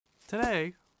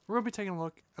Today, we're going to be taking a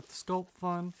look at the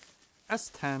Sculpfun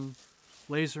S10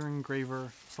 laser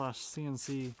engraver slash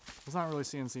CNC. It's not really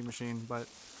CNC machine, but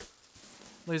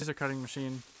laser cutting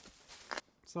machine.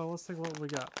 So let's take a look what we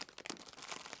got.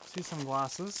 See some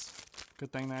glasses.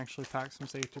 Good thing they actually pack some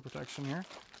safety protection here.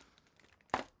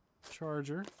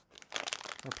 Charger,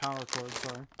 or power cord,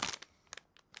 sorry.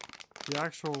 The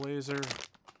actual laser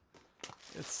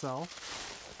itself.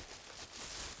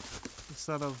 A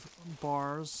set of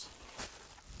bars.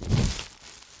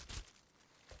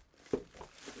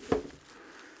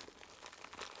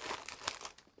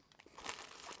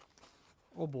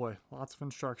 Oh boy, lots of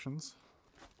instructions.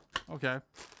 Okay,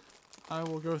 I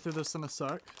will go through this in a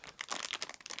sec.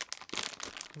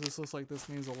 This looks like this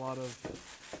needs a lot of,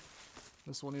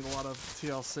 this will need a lot of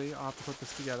TLC. I'll have to put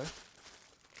this together.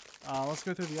 Let's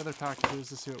go through the other packages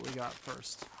to see what we got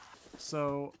first.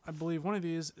 So, I believe one of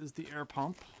these is the air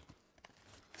pump.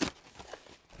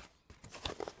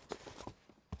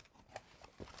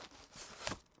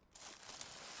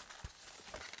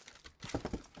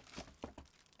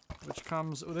 Which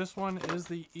comes, this one is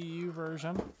the EU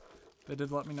version. They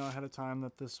did let me know ahead of time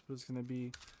that this was going to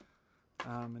be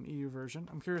an EU version.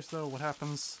 I'm curious though what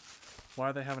happens,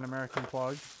 why they have an American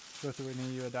plug go through an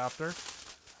EU adapter.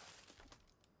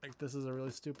 Like, this is a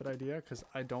really stupid idea because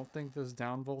I don't think this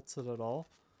downvolts it at all.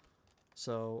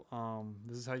 So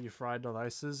this is how you fry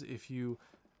devices. If you,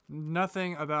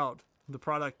 nothing about the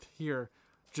product here,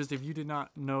 just if you did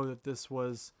not know that this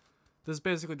was, this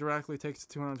basically directly takes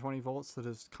the 220 volts that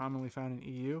is commonly found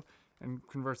in EU and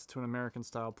converts it to an American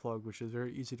style plug, which is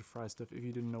very easy to fry stuff if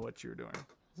you didn't know what you're doing.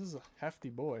 This is a hefty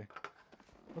boy.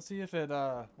 Let's see if it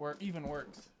even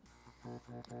works.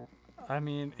 I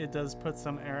mean, it does put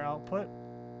some air output.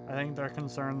 I think their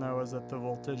concern though is that the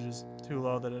voltage is too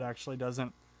low that it actually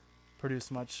doesn't produce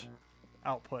much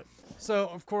output. So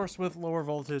of course with lower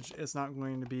voltage it's not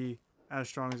going to be as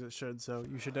strong as it should, so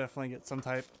you should definitely get some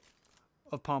type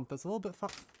of pump that's a little bit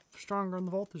stronger in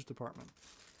the voltage department,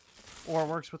 or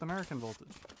works with American voltage.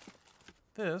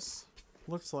 This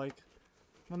looks like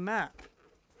the mat,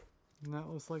 and that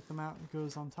looks like the mat that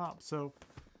goes on top. So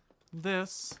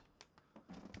this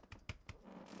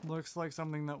looks like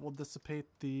something that will dissipate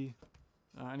the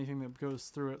anything that goes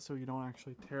through it, so you don't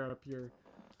actually tear up your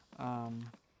I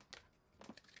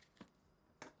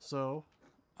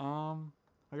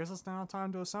guess it's now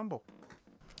time to assemble.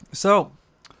 So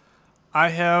I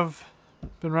have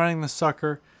been running the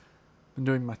sucker, been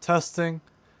doing my testing,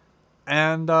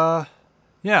 and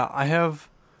yeah, I have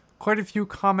quite a few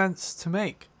comments to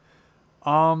make.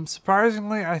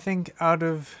 Surprisingly, I think out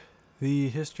of the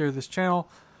history of this channel,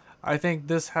 I think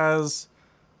this has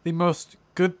the most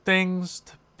good things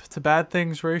to bad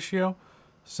things ratio.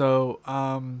 So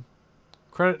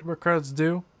credit where credit's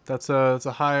due. It's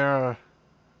a higher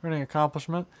running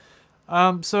accomplishment.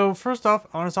 So first off,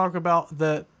 I want to talk about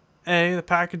that. The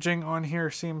packaging on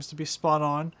here seems to be spot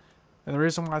on. And the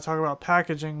reason why I talk about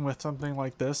packaging with something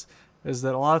like this is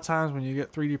that a lot of times when you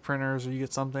get 3D printers or you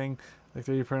get something like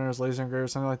 3D printers, laser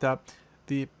engravers, something like that,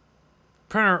 the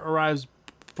printer arrives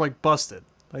like busted.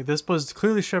 Like, this was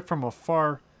clearly shipped from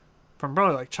from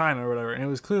probably like China or whatever, and it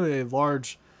was clearly a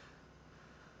large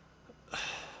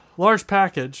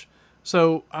package.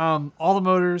 So all the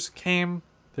motors came,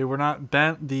 they were not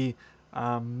bent. The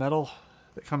metal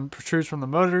that protrudes from the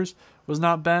motors was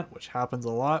not bent, which happens a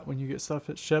lot when you get stuff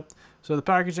that's shipped. So the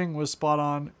packaging was spot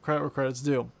on, credit where credit's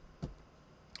due.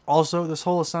 Also, this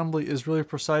whole assembly is really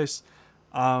precise,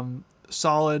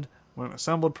 solid. When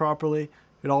assembled properly,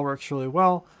 it all works really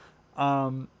well.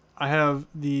 I have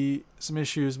some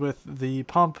issues with the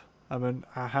pump.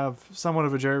 I have somewhat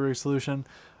of a jerry-rig solution.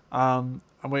 I'm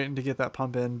waiting to get that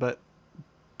pump in, but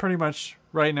pretty much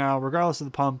right now, regardless of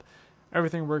the pump,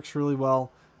 everything works really well.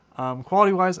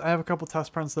 Quality-wise, I have a couple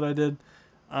test prints that I did.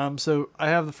 So I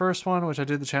have the first one, which I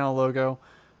did the channel logo,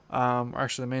 or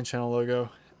actually the main channel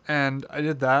logo, and I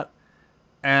did that.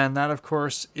 And that, of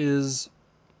course, is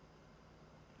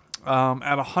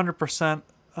at 100%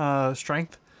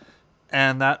 strength.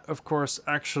 And that, of course,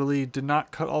 actually did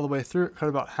not cut all the way through. It cut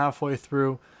about halfway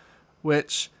through,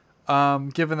 which,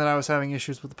 given that I was having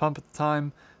issues with the pump at the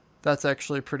time, that's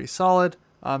actually pretty solid.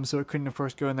 So it couldn't, of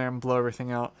course, go in there and blow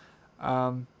everything out.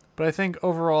 But I think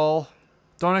overall,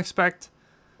 don't expect,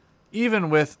 even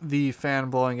with the fan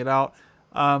blowing it out,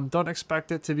 don't expect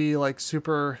it to be like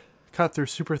super cut through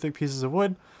super thick pieces of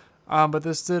wood. But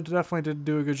this definitely did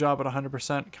do a good job at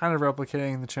 100%, kind of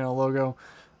replicating the channel logo.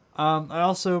 I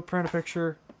also printed a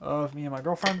picture of me and my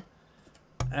girlfriend,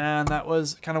 and that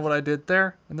was kind of what I did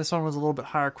there. And this one was a little bit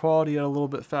higher quality at a little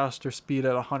bit faster speed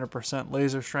at 100%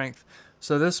 laser strength.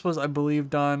 So this was, I believe,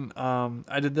 done.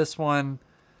 I did this one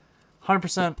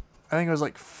 100%. I think it was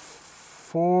like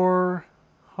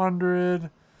 400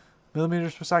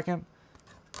 millimeters per second.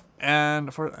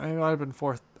 And for, I think it might have been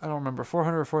I don't remember,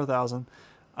 400 or 4,000.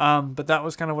 But that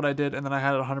was kind of what I did. And then I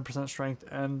had 100% strength.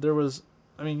 And there was,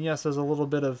 I mean, yes, there's a little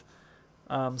bit of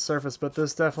surface, but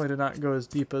this definitely did not go as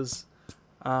deep as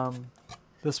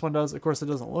this one does. Of course, it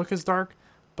doesn't look as dark,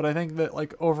 but I think that,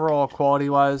 like, overall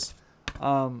quality-wise,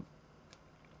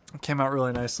 it came out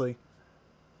really nicely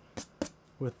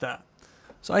with that.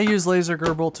 So I use laser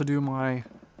Gerbil to do my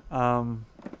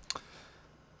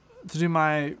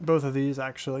both of these,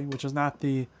 actually, which is not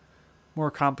the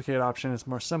more complicated option. It's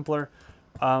more simpler.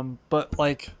 But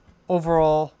like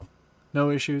overall, no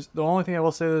issues. The only thing I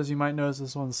will say is you might notice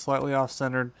this one's slightly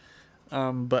off-centered.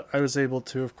 But I was able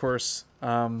to, of course,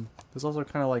 there's also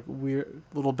kind of like weird,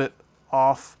 little bit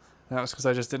off. And that was because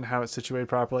I just didn't have it situated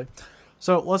properly.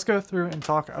 So let's go through and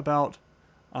talk about,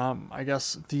 I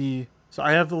guess so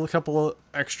I have a couple of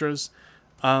extras.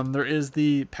 There is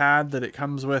the pad that it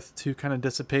comes with to kind of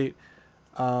dissipate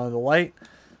the light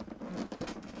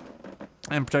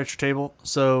and protect your table.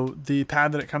 So the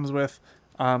pad that it comes with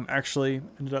actually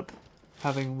ended up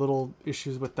having little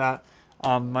issues with that.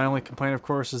 My only complaint, of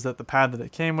course, is that the pad that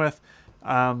it came with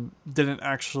didn't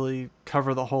actually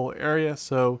cover the whole area.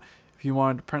 So if you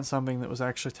wanted to print something that was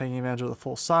actually taking advantage of the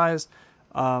full size,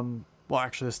 well,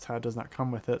 actually this tab does not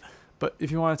come with it. But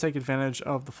if you want to take advantage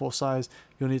of the full size,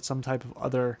 you'll need some type of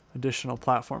other additional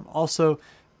platform. Also,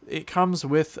 it comes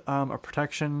with a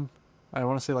protection, I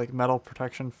want to say like metal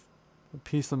protection, a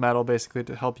piece of metal basically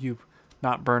to help you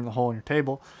not burn the hole in your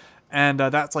table. And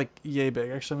that's like yay big.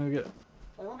 Actually,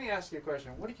 let me ask you a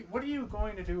question. What are you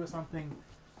going to do with something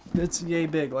that's yay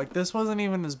big? Like, this wasn't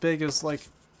even as big as like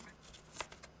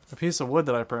a piece of wood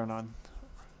that I print on.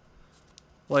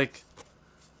 Like,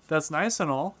 that's nice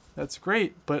and all. That's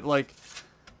great, but like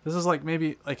this is like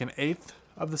maybe like an eighth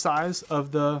of the size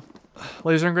of the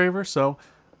laser engraver. So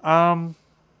I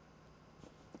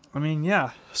mean,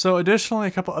 yeah. So additionally,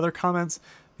 a couple other comments.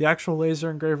 The actual laser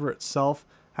engraver itself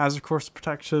has, of course,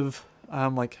 protective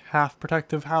like half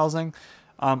protective housing.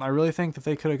 I really think that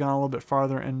they could have gone a little bit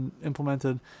farther and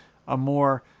implemented a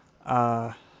more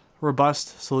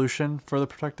robust solution for the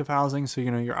protective housing, so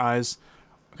you know your eyes,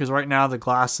 because right now the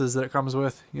glasses that it comes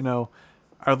with, you know,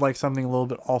 I would like something a little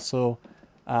bit also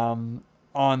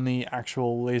on the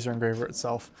actual laser engraver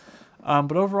itself.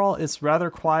 But overall, it's rather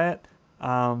quiet.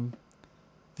 Of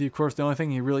course, the only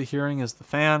thing you're really hearing is the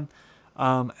fan.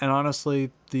 And honestly,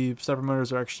 the stepper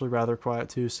motors are actually rather quiet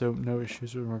too, so no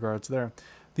issues in regards there.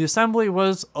 The assembly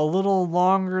was a little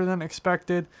longer than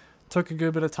expected. Took a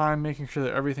good bit of time making sure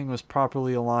that everything was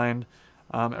properly aligned,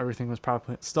 everything was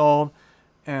properly installed.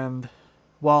 And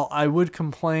while I would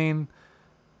complain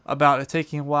about it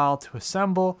taking a while to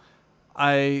assemble,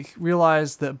 I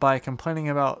realized that by complaining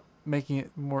about making it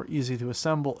more easy to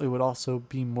assemble, it would also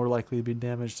be more likely to be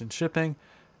damaged in shipping.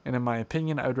 And in my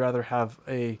opinion, I would rather have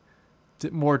a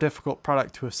more difficult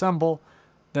product to assemble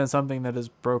than something that is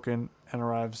broken and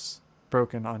arrives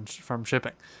broken from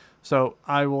shipping. So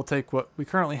I will take what we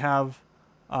currently have.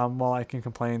 While I can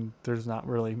complain, there's not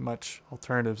really much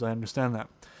alternatives. I understand that.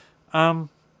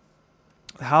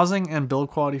 Housing and build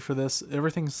quality for this,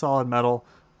 everything's solid metal,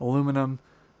 aluminum.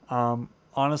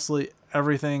 Honestly,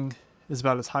 everything is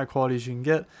about as high quality as you can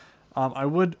get. I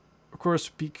would, of course,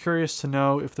 be curious to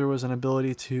know if there was an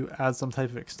ability to add some type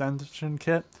of extension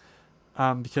kit,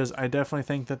 because I definitely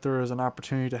think that there is an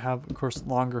opportunity to have, of course,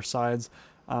 longer sides,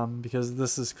 because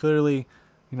this is clearly,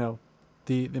 you know,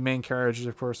 the main carriage is,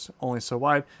 of course, only so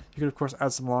wide. You could, of course,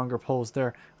 add some longer poles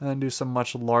there and then do some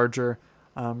much larger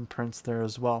prints there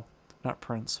as well. Not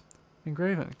prints,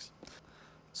 engravings.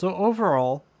 So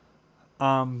overall,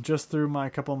 just through a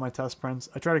couple of my test prints,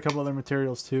 I tried a couple other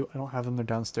materials too. I don't have them, they're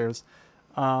downstairs,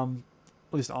 at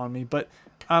least on me. But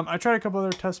I tried a couple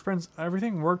other test prints.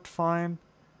 Everything worked fine.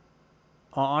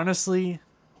 Honestly,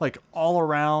 like all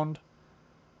around,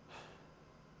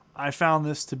 I found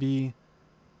this to be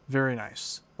very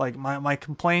nice. Like my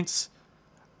complaints,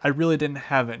 I really didn't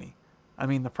have any. I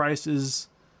mean, the price is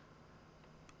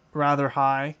rather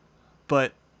high,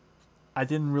 but I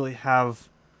didn't really have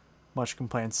much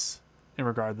complaints in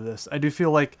regard to this. I do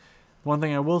feel like one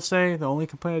thing I will say, the only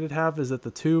complaint I did have is that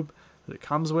the tube that it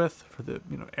comes with for the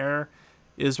air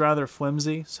is rather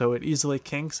flimsy, so it easily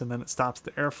kinks and then it stops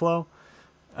the airflow.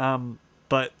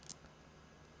 But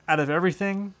out of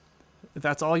everything, if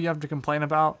that's all you have to complain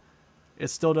about, it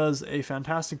still does a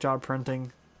fantastic job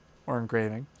printing or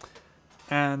engraving.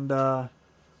 And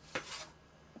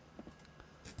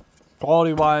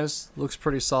quality-wise, looks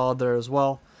pretty solid there as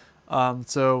well.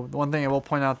 So the one thing I will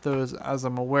point out though is, as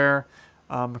I'm aware,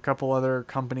 a couple other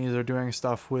companies are doing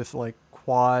stuff with like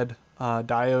quad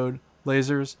diode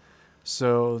lasers,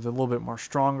 so they're a little bit more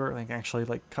stronger. They can actually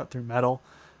like cut through metal.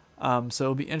 So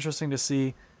it'll be interesting to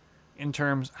see in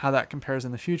terms how that compares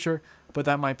in the future, but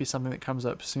that might be something that comes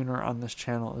up sooner on this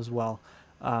channel as well.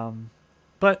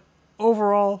 But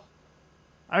overall,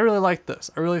 I really like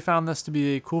this. I really found this to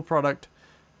be a cool product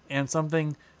and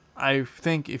something I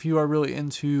think if you are really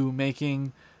into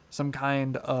making some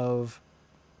kind of,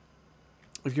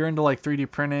 if you're into like 3D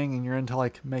printing and you're into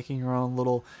like making your own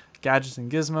little gadgets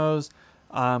and gizmos,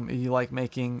 you like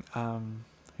making,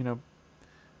 you know,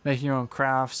 making your own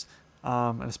crafts,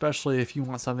 and especially if you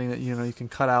want something that, you know, you can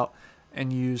cut out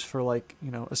and use for like,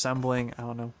 you know, assembling, I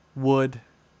don't know, wood.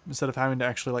 Instead of having to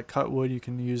actually like cut wood, you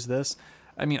can use this.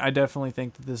 I mean, I definitely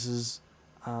think that this is,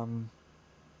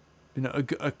 you know,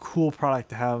 a cool product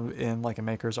to have in like a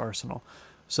maker's arsenal.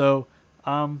 So,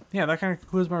 yeah, that kind of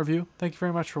concludes my review. Thank you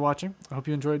very much for watching. I hope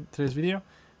you enjoyed today's video.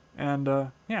 And,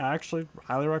 yeah, I actually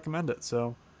highly recommend it.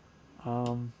 So,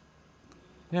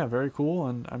 yeah, very cool.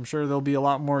 And I'm sure there'll be a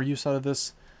lot more use out of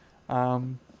this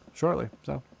shortly.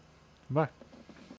 So, bye.